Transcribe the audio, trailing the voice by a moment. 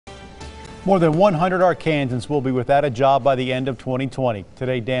More than 100 Arkansans will be without a job by the end of 2020.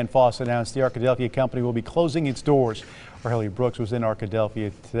 Today, Danfoss announced the Arkadelphia company will be closing its doors. Our Haley Brooks was in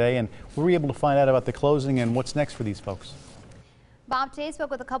Arkadelphia today, and we were able to find out about the closing and what's next for these folks. Bob, today spoke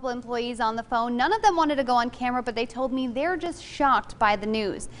with a couple employees on the phone. None of them wanted to go on camera, but they told me they're just shocked by the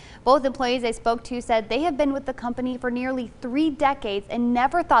news. Both employees I spoke to said they have been with the company for nearly 3 decades and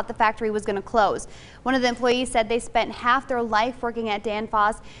never thought the factory was going to close. One of the employees said they spent half their life working at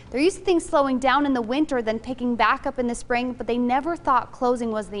Danfoss. They're used to things slowing down in the winter, then picking back up in the spring, but they never thought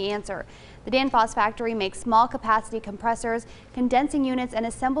closing was the answer. The Danfoss factory makes small capacity compressors, condensing units, and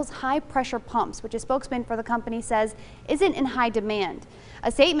assembles high pressure pumps, which a spokesman for the company says isn't in high demand.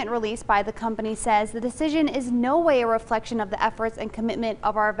 A statement released by the company says the decision is no way a reflection of the efforts and commitment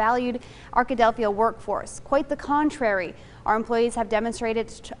of our valued Arkadelphia workforce. Quite the contrary. Our employees have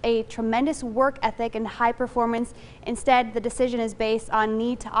demonstrated a tremendous work ethic and high performance. Instead, the decision is based on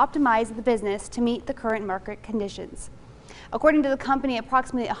need to optimize the business to meet the current market conditions. According to the company,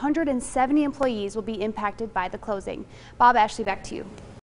 approximately 170 employees will be impacted by the closing. Bob, Ashley, back to you.